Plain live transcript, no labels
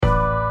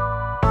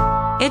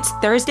It's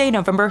Thursday,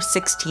 November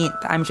 16th.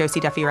 I'm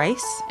Josie Duffy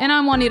Rice. And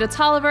I'm Juanita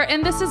Tolliver,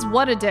 and this is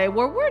What a Day,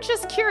 where we're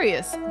just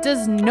curious.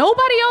 Does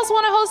nobody else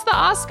want to host the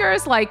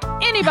Oscars like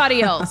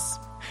anybody else?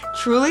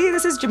 Truly,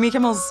 this is Jimmy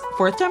Kimmel's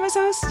fourth time as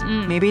host?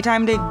 Maybe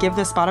time to give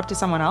the spot up to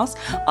someone else?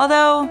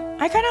 Although,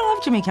 I kind of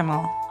love Jimmy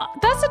Kimmel.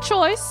 That's a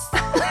choice.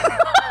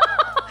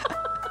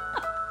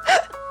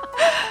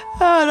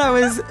 Oh, that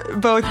was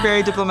both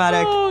very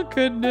diplomatic. Oh,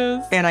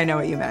 goodness. And I know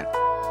what you meant.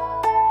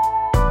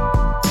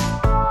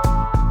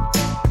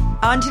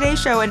 On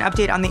today's show, an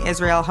update on the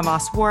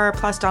Israel-Hamas war,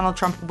 plus Donald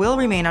Trump will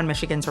remain on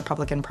Michigan's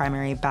Republican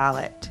primary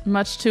ballot.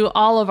 Much to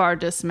all of our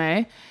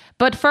dismay.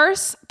 But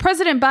first,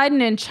 President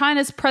Biden and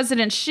China's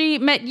President Xi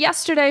met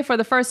yesterday for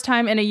the first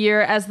time in a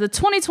year as the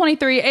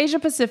 2023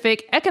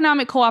 Asia-Pacific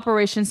Economic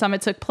Cooperation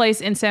Summit took place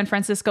in San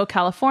Francisco,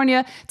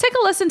 California. Take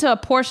a listen to a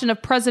portion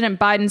of President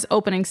Biden's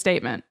opening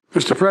statement.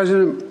 Mr.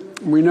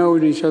 President, we know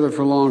each other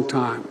for a long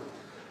time.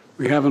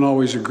 We haven't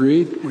always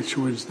agreed, which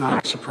was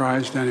not a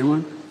surprise to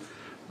anyone.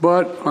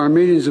 But our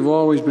meetings have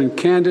always been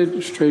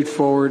candid,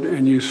 straightforward,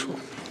 and useful.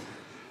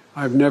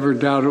 I've never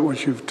doubted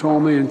what you've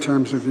told me in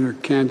terms of your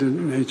candid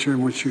nature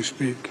in which you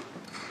speak.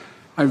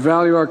 I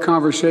value our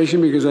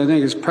conversation because I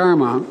think it's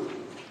paramount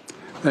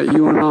that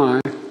you and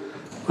I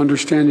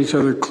understand each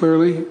other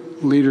clearly,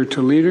 leader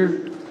to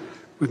leader,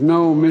 with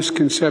no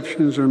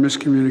misconceptions or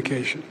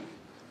miscommunication.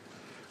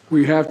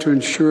 We have to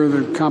ensure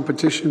that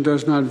competition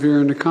does not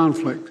veer into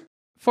conflict.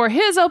 For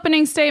his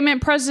opening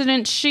statement,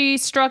 President Xi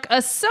struck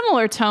a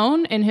similar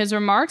tone in his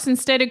remarks and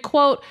stated,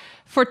 quote,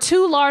 "For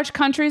two large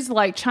countries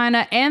like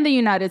China and the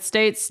United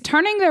States,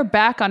 turning their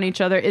back on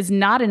each other is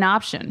not an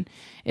option.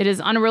 It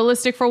is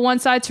unrealistic for one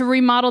side to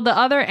remodel the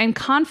other, and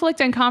conflict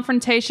and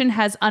confrontation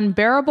has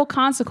unbearable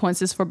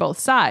consequences for both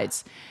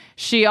sides."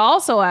 She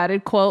also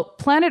added, quote,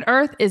 "Planet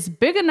Earth is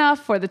big enough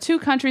for the two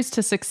countries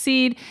to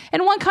succeed,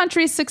 and one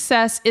country's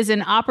success is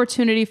an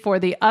opportunity for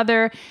the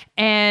other."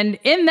 And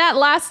in that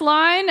last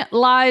line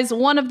lies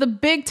one of the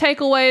big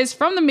takeaways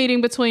from the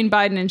meeting between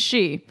Biden and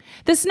Xi.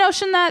 This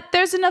notion that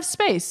there's enough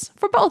space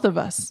for both of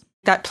us.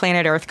 That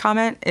planet Earth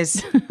comment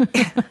is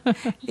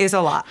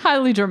a lot.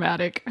 Highly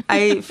dramatic.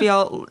 I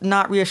feel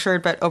not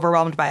reassured, but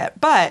overwhelmed by it.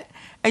 But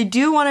I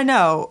do want to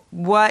know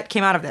what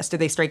came out of this.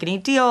 Did they strike any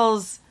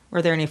deals?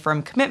 Were there any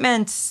firm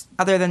commitments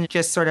other than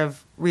just sort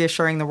of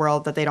reassuring the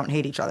world that they don't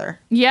hate each other?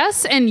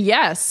 Yes and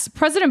yes.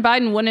 President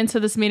Biden went into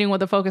this meeting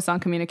with a focus on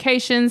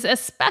communications,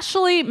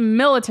 especially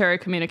military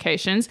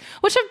communications,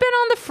 which have been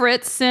on the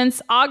fritz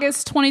since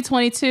August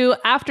 2022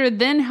 after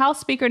then House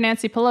Speaker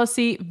Nancy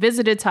Pelosi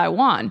visited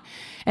Taiwan.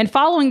 And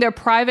following their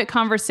private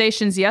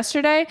conversations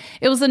yesterday,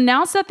 it was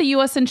announced that the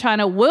U.S. and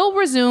China will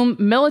resume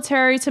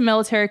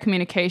military-to-military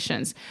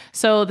communications.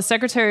 So the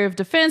Secretary of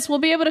Defense will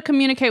be able to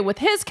communicate with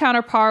his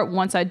counterpart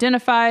once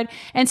identified,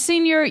 and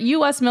senior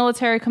U.S.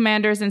 military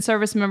commanders and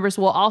service members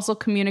will also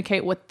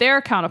communicate with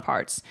their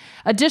counterparts.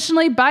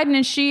 Additionally, Biden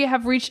and Xi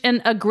have reached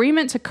an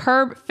agreement to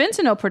curb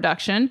fentanyl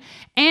production,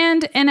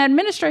 and an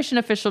administration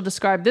official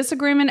described this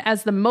agreement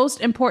as the most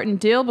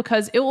important deal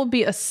because it will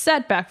be a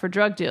setback for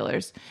drug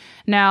dealers.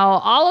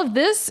 Now, all of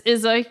this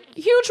is a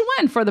huge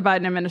win for the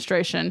Biden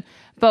administration.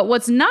 But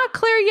what's not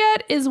clear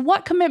yet is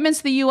what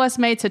commitments the U.S.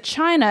 made to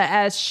China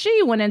as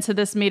Xi went into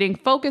this meeting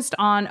focused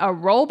on a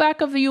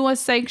rollback of the U.S.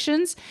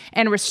 sanctions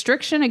and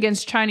restriction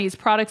against Chinese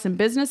products and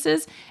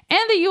businesses,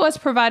 and the U.S.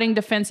 providing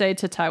defense aid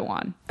to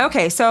Taiwan.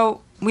 Okay,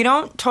 so we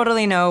don't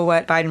totally know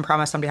what Biden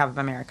promised on behalf of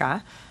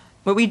America.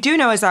 What we do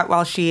know is that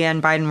while Xi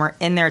and Biden were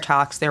in their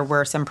talks, there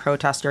were some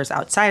protesters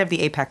outside of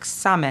the APEC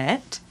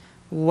summit.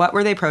 What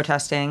were they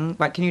protesting?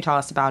 What can you tell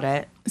us about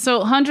it?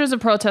 So hundreds of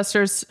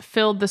protesters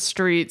filled the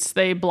streets.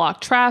 They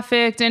blocked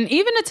traffic and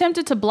even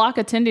attempted to block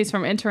attendees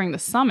from entering the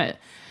summit.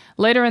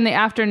 Later in the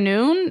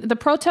afternoon, the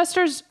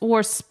protesters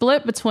were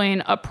split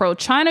between a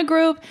pro-China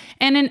group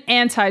and an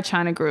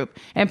anti-China group,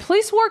 and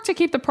police worked to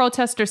keep the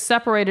protesters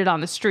separated on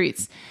the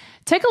streets.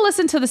 Take a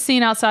listen to the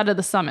scene outside of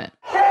the summit.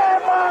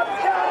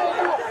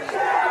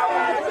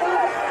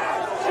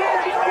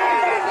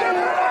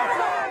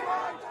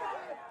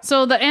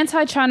 So the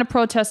anti-China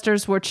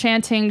protesters were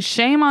chanting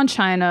 "Shame on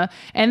China,"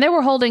 and they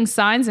were holding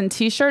signs and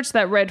T-shirts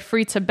that read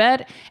 "Free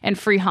Tibet" and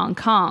 "Free Hong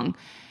Kong."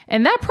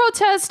 And that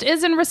protest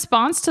is in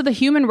response to the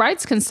human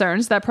rights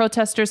concerns that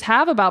protesters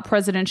have about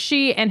President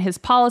Xi and his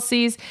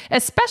policies,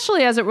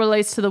 especially as it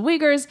relates to the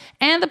Uyghurs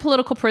and the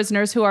political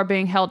prisoners who are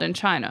being held in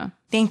China.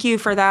 Thank you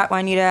for that,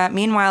 Juanita.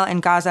 Meanwhile, in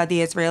Gaza,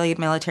 the Israeli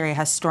military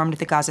has stormed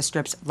the Gaza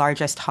Strip's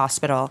largest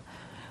hospital.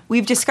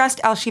 We've discussed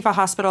Al-Shifa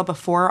Hospital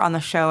before on the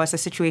show as the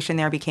situation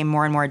there became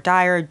more and more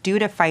dire due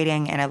to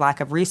fighting and a lack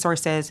of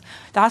resources.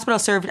 The hospital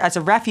served as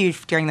a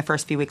refuge during the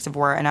first few weeks of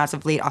war, and as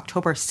of late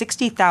October,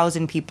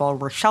 60,000 people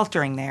were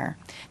sheltering there.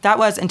 That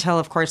was until,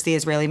 of course, the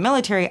Israeli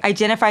military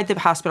identified the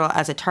hospital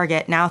as a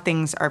target. Now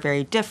things are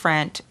very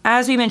different.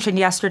 As we mentioned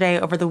yesterday,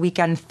 over the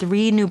weekend,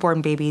 3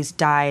 newborn babies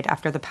died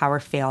after the power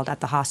failed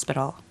at the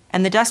hospital.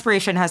 And the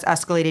desperation has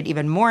escalated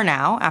even more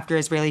now after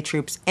Israeli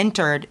troops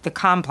entered the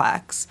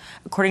complex.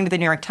 According to the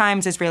New York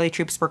Times, Israeli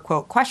troops were,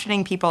 quote,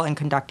 questioning people and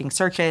conducting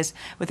searches,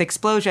 with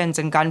explosions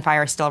and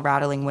gunfire still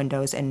rattling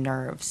windows and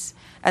nerves.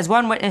 As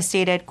one witness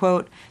stated,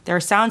 quote, there are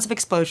sounds of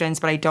explosions,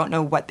 but I don't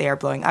know what they are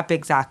blowing up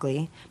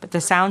exactly. But the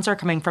sounds are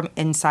coming from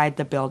inside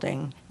the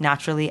building.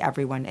 Naturally,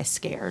 everyone is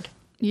scared.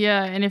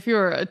 Yeah, and if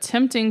you're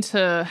attempting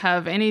to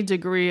have any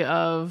degree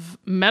of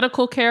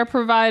medical care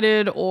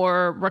provided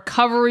or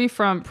recovery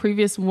from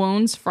previous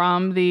wounds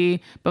from the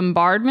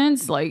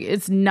bombardments, like,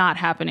 it's not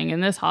happening in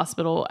this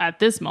hospital at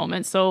this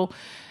moment. So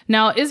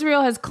now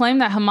Israel has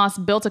claimed that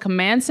Hamas built a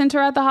command center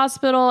at the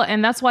hospital,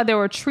 and that's why they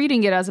were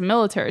treating it as a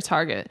military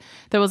target.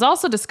 There was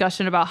also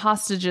discussion about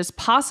hostages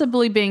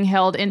possibly being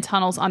held in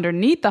tunnels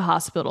underneath the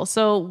hospital.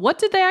 So what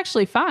did they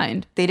actually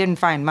find? They didn't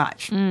find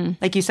much.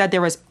 Like you said,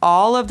 there was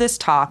all of this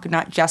talk,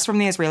 not just from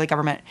the Israeli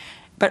government,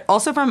 but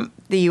also from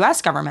the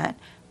U.S. government,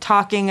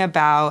 talking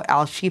about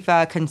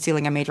Al-Shifa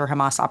concealing a major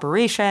Hamas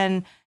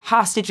operation,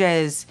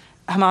 hostages,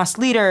 Hamas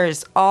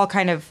leaders, all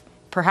kind of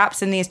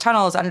perhaps in these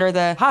tunnels under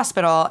the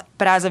hospital.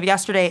 But as of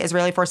yesterday,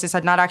 Israeli forces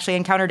had not actually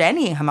encountered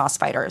any Hamas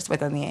fighters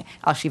within the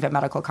Al-Shifa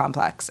medical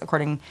complex,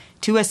 according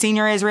to a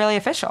senior Israeli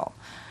official.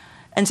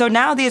 And so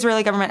now the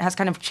Israeli government has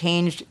kind of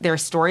changed their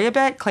story a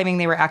bit, claiming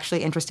they were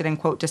actually interested in,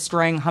 quote,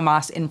 destroying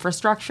Hamas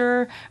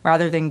infrastructure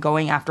rather than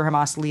going after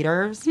Hamas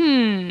leaders,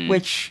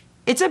 which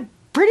it's a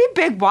pretty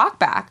big walk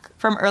back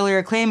from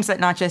earlier claims that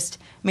not just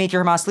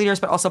major Hamas leaders,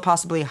 but also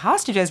possibly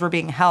hostages were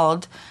being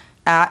held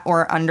at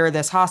or under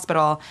this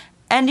hospital.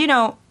 And, you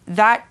know,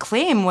 that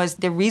claim was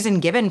the reason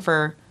given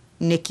for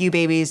NICU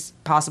babies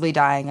possibly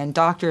dying and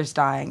doctors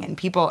dying and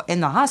people in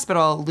the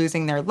hospital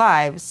losing their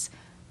lives.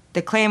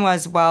 The claim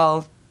was,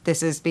 well,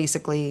 this is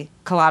basically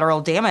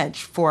collateral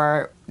damage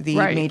for the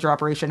major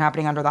operation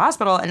happening under the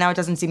hospital. And now it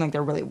doesn't seem like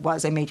there really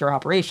was a major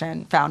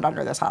operation found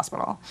under this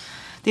hospital.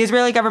 The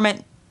Israeli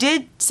government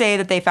did say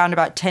that they found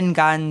about 10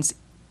 guns,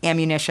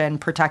 ammunition,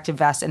 protective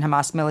vests, and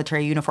Hamas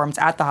military uniforms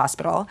at the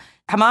hospital.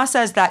 Hamas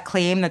says that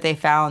claim that they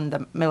found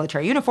the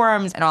military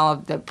uniforms and all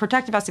of the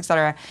protective vests, et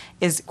cetera,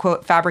 is,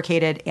 quote,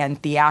 fabricated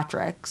and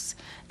theatrics.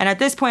 And at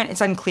this point,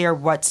 it's unclear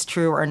what's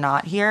true or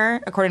not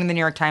here. According to the New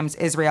York Times,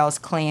 Israel's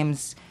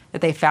claims that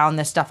they found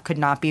this stuff could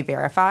not be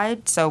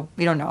verified. So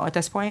we don't know at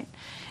this point.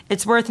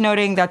 It's worth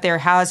noting that there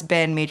has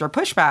been major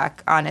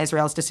pushback on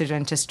Israel's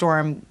decision to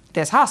storm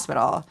this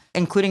hospital,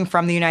 including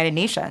from the United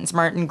Nations.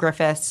 Martin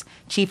Griffiths,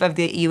 chief of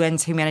the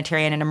UN's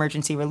Humanitarian and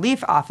Emergency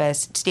Relief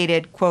Office,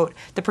 stated, quote,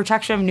 the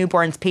protection of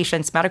newborns,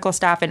 patients, medical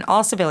staff, and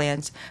all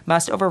civilians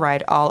must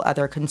override all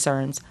other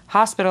concerns.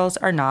 Hospitals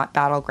are not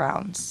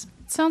battlegrounds.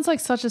 Sounds like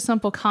such a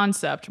simple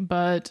concept,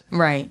 but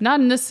right. Not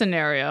in this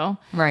scenario.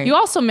 Right. You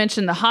also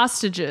mentioned the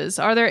hostages.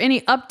 Are there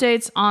any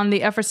updates on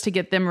the efforts to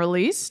get them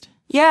released?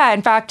 Yeah,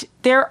 in fact,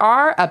 there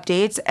are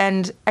updates.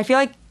 And I feel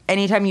like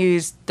anytime you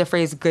use the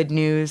phrase good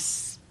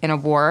news in a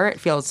war, it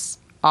feels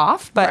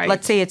off. But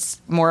let's say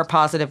it's more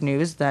positive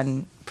news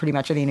than pretty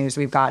much any news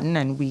we've gotten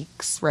in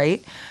weeks,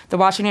 right? The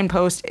Washington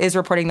Post is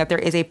reporting that there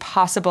is a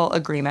possible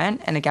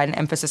agreement, and again,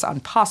 emphasis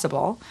on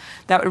possible,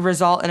 that would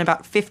result in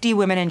about 50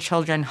 women and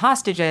children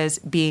hostages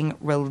being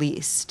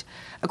released.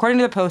 According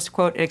to the Post,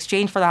 quote, in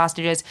exchange for the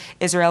hostages,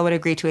 Israel would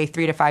agree to a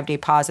 3 to 5 day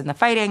pause in the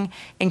fighting,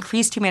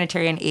 increased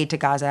humanitarian aid to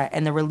Gaza,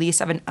 and the release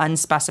of an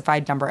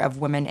unspecified number of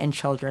women and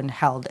children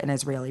held in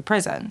Israeli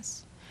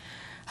prisons.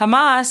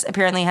 Hamas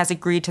apparently has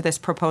agreed to this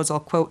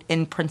proposal, quote,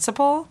 in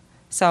principle.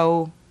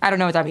 So I don't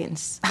know what that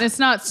means. It's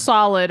not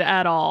solid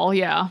at all,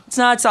 yeah. It's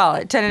not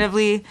solid,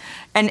 tentatively.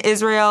 And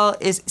Israel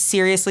is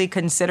seriously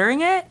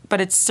considering it,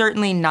 but it's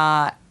certainly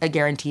not a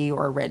guarantee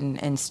or written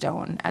in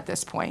stone at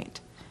this point.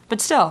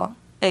 But still,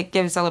 it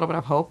gives a little bit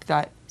of hope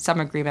that some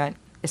agreement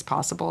is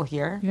possible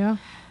here. Yeah.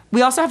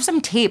 We also have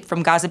some tape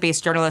from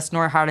Gaza-based journalist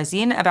Noor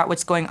Harazin about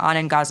what's going on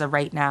in Gaza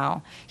right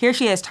now. Here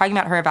she is talking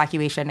about her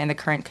evacuation and the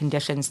current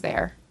conditions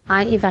there.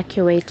 I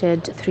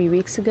evacuated 3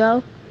 weeks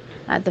ago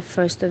at the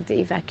first of the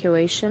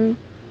evacuation,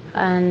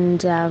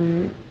 and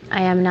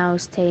I am now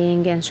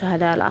staying in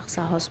Shuhada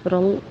Al-Aqsa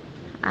Hospital,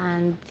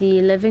 and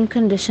the living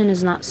condition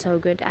is not so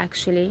good,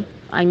 actually.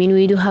 I mean,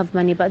 we do have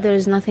money, but there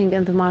is nothing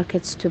in the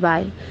markets to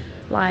buy.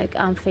 Like,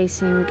 I'm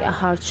facing a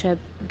hardship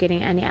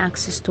getting any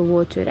access to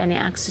water, any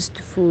access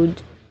to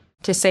food.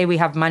 To say we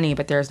have money,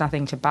 but there's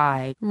nothing to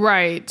buy.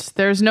 Right.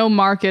 There's no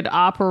market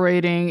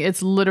operating.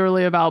 It's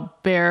literally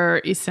about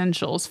bare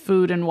essentials.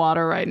 Food and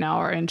water right now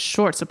are in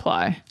short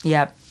supply.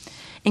 Yep.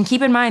 And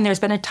keep in mind,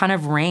 there's been a ton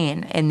of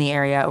rain in the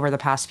area over the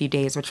past few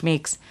days, which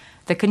makes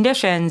the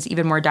conditions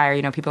even more dire.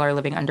 You know, people are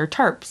living under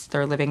tarps.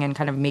 They're living in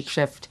kind of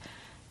makeshift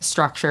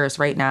structures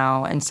right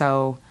now. And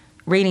so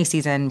rainy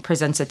season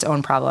presents its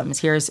own problems.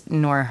 Here's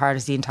Noor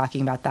Harazin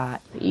talking about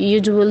that.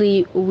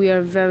 Usually we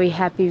are very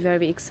happy,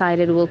 very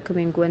excited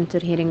welcoming winter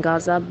here in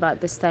Gaza,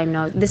 but this time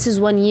no. This is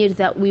 1 year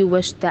that we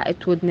wish that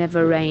it would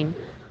never rain.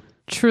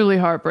 Truly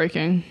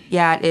heartbreaking.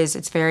 Yeah, it is.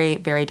 It's very,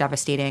 very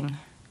devastating.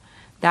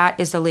 That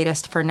is the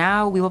latest for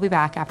now. We will be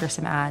back after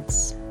some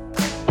ads.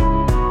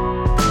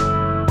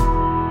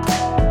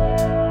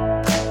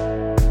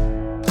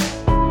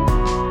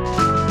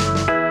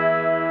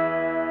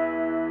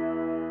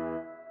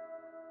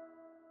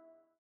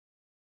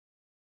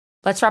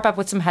 Let's wrap up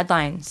with some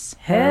headlines.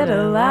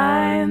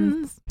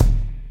 Headlines.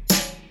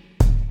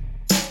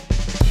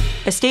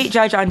 A state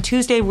judge on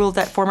Tuesday ruled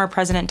that former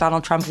President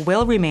Donald Trump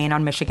will remain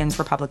on Michigan's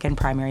Republican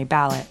primary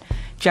ballot.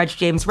 Judge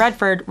James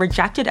Redford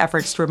rejected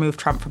efforts to remove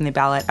Trump from the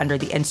ballot under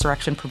the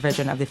insurrection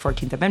provision of the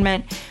 14th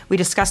Amendment. We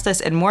discussed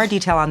this in more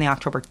detail on the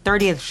October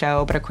 30th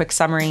show, but a quick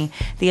summary.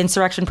 The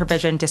insurrection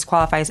provision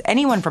disqualifies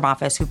anyone from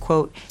office who,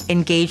 quote,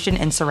 engaged in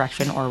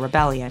insurrection or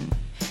rebellion.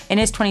 In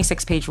his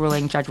 26-page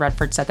ruling, Judge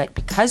Redford said that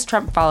because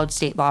Trump followed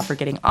state law for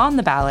getting on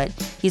the ballot,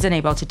 he's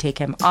unable to take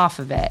him off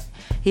of it.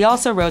 He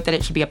also wrote that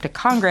it should be up to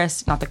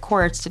Congress, not the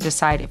courts, to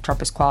decide if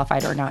Trump is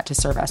qualified or not to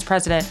serve as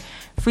president.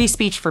 Free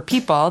Speech for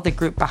People, the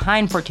group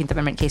behind 14th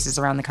Amendment cases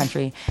around the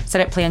country,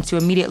 said it plans to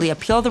immediately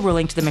appeal the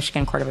ruling to the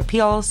Michigan Court of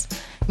Appeals.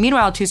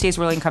 Meanwhile, Tuesday's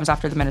ruling comes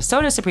after the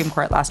Minnesota Supreme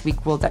Court last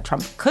week ruled that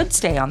Trump could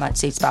stay on that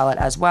state's ballot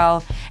as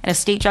well, and a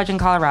state judge in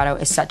Colorado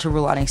is set to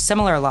rule on a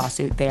similar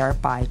lawsuit there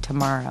by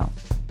tomorrow.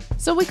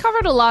 So we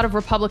covered a lot of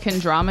Republican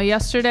drama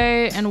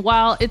yesterday, and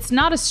while it's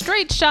not a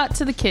straight shot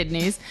to the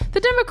kidneys,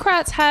 the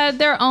Democrats had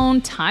their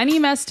own tiny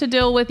mess to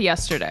deal with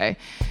yesterday.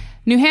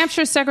 New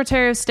Hampshire's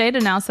Secretary of State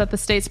announced that the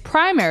state's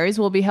primaries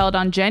will be held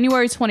on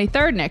January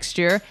 23rd next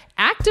year,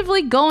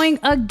 actively going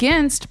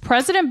against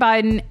President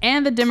Biden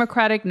and the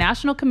Democratic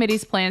National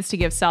Committee's plans to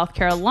give South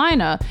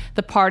Carolina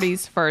the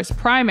party's first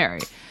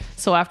primary.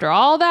 So after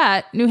all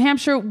that, New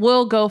Hampshire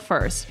will go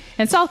first,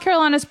 and South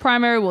Carolina's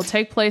primary will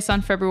take place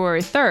on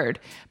February 3rd,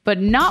 but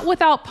not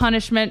without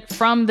punishment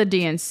from the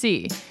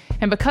DNC.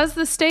 And because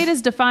the state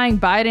is defying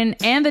Biden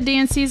and the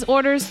DNC's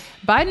orders,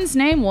 Biden's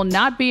name will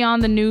not be on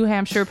the New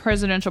Hampshire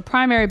presidential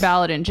primary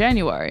ballot in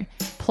January.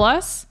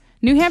 Plus,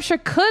 New Hampshire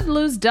could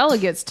lose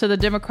delegates to the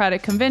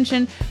Democratic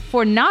convention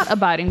for not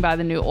abiding by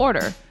the new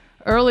order.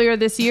 Earlier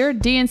this year,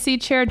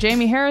 DNC Chair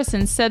Jamie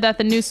Harrison said that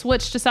the new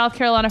switch to South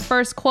Carolina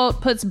First,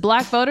 quote, puts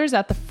black voters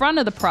at the front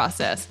of the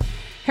process.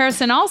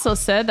 Harrison also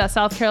said that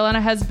South Carolina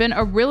has been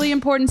a really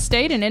important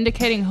state in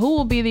indicating who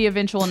will be the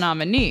eventual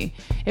nominee.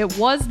 It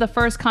was the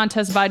first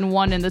contest Biden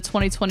won in the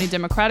 2020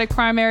 Democratic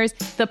primaries.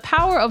 The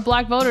power of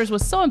black voters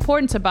was so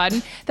important to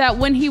Biden that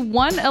when he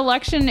won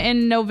election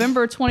in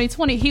November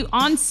 2020, he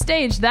on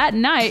stage that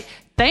night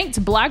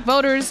thanked black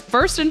voters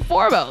first and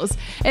foremost.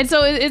 And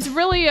so it's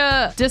really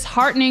a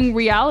disheartening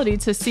reality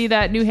to see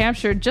that New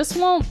Hampshire just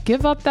won't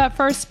give up that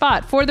first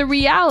spot for the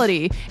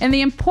reality and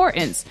the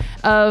importance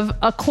of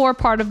a core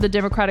part of the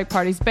Democratic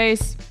Party's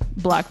base,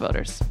 black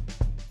voters.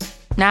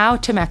 Now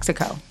to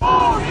Mexico.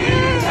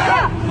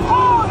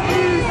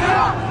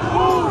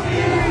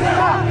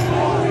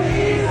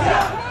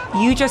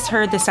 You just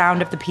heard the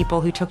sound of the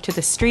people who took to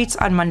the streets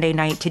on Monday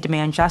night to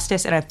demand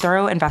justice and a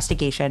thorough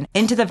investigation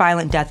into the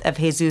violent death of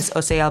Jesus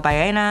Ociel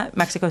Baena,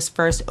 Mexico's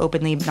first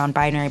openly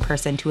non-binary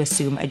person to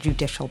assume a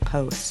judicial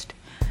post.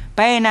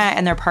 Baena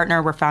and their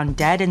partner were found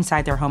dead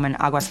inside their home in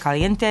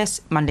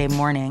Aguascalientes Monday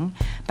morning.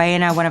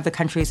 Baena, one of the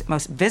country's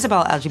most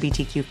visible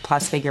LGBTQ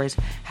plus figures,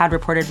 had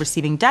reported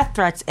receiving death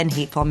threats and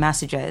hateful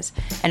messages,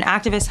 and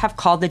activists have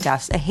called the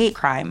deaths a hate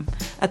crime.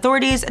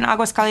 Authorities in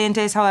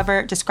Aguascalientes,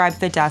 however, described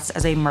the deaths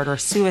as a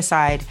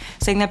murder-suicide,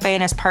 saying that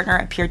Baena's partner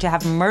appeared to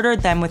have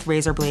murdered them with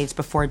razor blades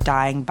before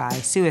dying by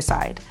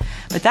suicide.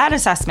 But that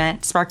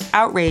assessment sparked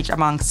outrage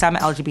among some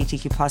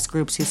LGBTQ plus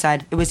groups who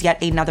said it was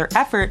yet another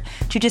effort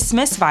to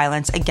dismiss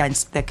violence against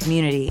the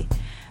community.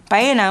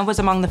 Baena was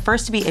among the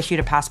first to be issued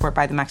a passport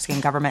by the Mexican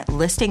government,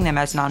 listing them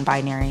as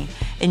non-binary.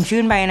 In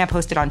June, Baena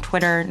posted on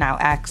Twitter, now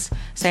X,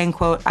 saying,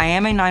 quote, "I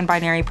am a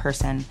non-binary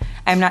person.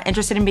 I am not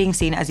interested in being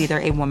seen as either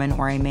a woman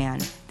or a man.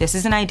 This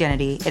is an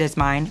identity. It is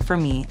mine, for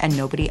me, and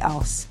nobody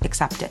else.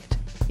 Accept it."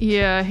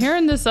 Yeah,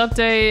 hearing this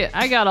update,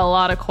 I got a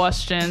lot of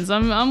questions.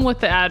 I'm with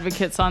the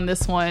advocates on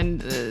this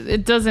one.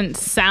 It doesn't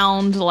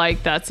sound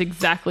like that's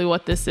exactly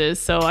what this is.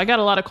 So I got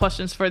a lot of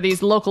questions for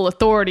these local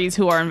authorities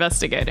who are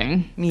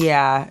investigating.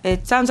 Yeah,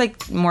 it sounds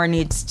like more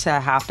needs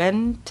to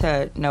happen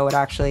to know what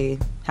actually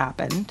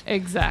happened.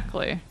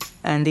 Exactly.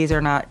 And these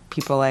are not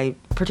people I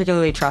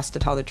particularly trust to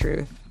tell the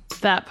truth.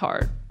 That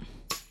part.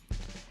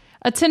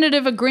 A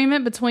tentative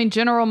agreement between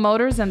General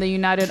Motors and the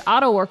United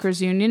Auto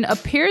Workers Union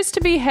appears to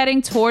be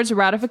heading towards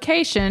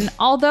ratification,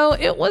 although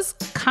it was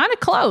kind of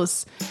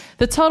close.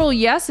 The total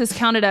yes is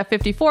counted at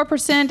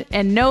 54%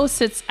 and no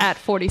sits at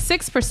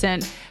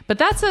 46%, but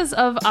that's as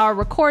of our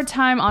record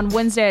time on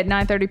Wednesday at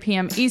 9:30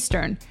 p.m.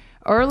 Eastern.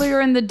 Earlier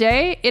in the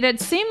day, it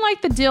had seemed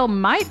like the deal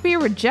might be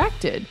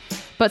rejected,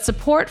 but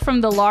support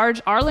from the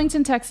large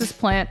Arlington, Texas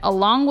plant,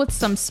 along with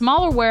some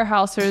smaller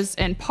warehouses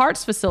and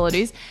parts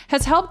facilities,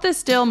 has helped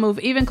this deal move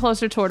even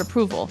closer toward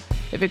approval.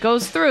 If it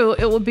goes through,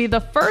 it will be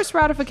the first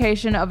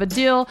ratification of a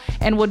deal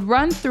and would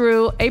run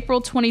through April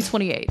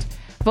 2028.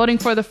 Voting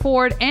for the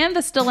Ford and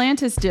the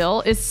Stellantis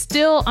deal is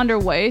still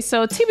underway,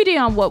 so TBD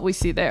on what we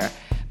see there.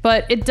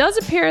 But it does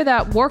appear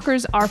that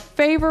workers are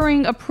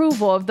favoring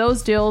approval of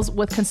those deals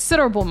with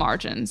considerable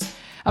margins.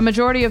 A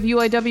majority of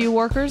UAW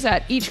workers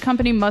at each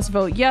company must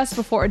vote yes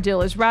before a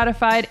deal is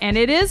ratified, and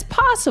it is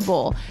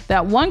possible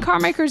that one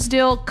carmaker's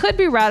deal could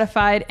be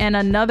ratified and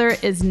another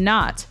is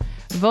not.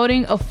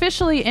 Voting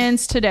officially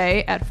ends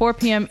today at 4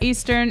 p.m.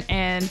 Eastern,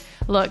 and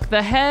Look,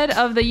 the head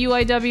of the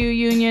UAW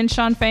union,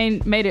 Shawn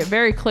Fain, made it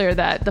very clear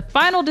that the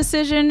final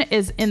decision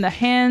is in the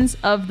hands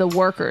of the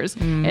workers.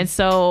 And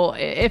so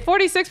if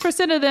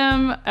 46% of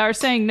them are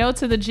saying no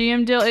to the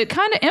GM deal, it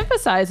kind of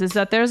emphasizes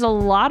that there's a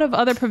lot of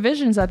other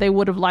provisions that they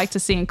would have liked to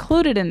see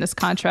included in this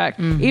contract,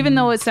 even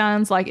though it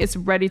sounds like it's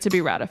ready to be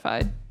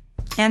ratified.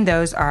 And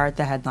those are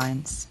the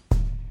headlines.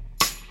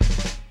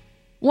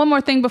 One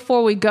more thing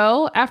before we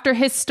go. After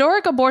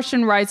historic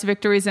abortion rights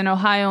victories in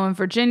Ohio and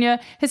Virginia,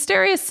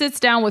 Hysteria sits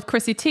down with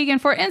Chrissy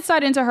Teigen for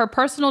insight into her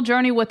personal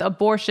journey with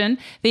abortion,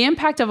 the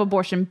impact of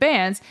abortion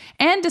bans,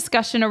 and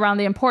discussion around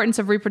the importance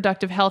of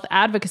reproductive health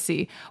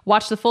advocacy.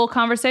 Watch the full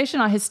conversation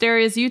on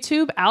Hysteria's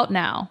YouTube, out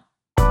now.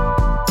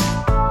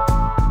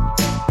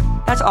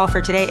 That's all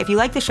for today. If you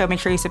like the show, make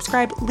sure you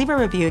subscribe, leave a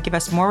review, give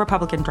us more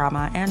Republican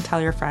drama, and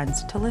tell your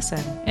friends to listen.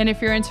 And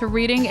if you're into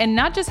reading and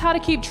not just how to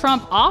keep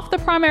Trump off the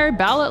primary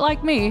ballot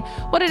like me,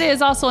 what it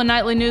is also a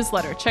nightly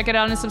newsletter. Check it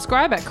out and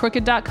subscribe at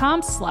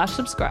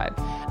crooked.com/subscribe.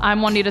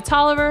 I'm Juanita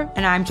Tolliver.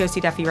 And I'm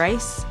Josie Duffy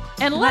Rice.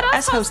 And let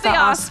us host the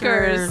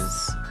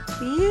Oscars.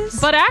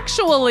 Please? But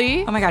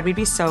actually... Oh my God, we'd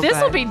be so good.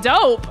 This will be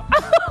dope.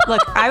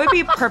 Look, I would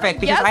be perfect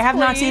because Yes, I have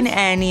not please. seen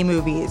any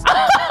movies.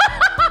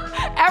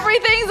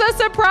 Everything's a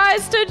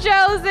surprise to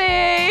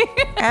Josie.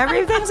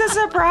 Everything's a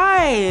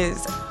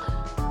surprise.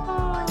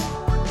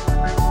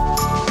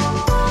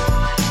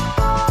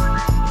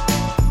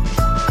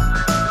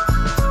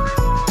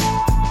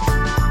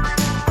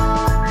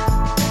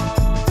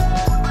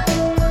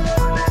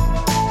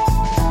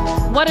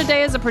 What a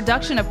Day is a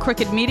production of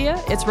Crooked Media.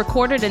 It's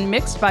recorded and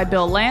mixed by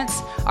Bill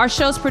Lance. Our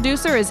show's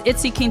producer is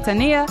Itzi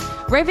Quintanilla.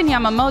 Raven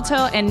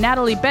Yamamoto and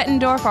Natalie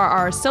Bettendorf are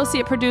our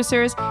associate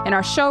producers, and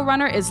our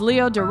showrunner is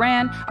Leo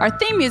Duran. Our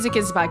theme music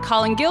is by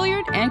Colin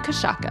Gilliard and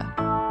Kashaka.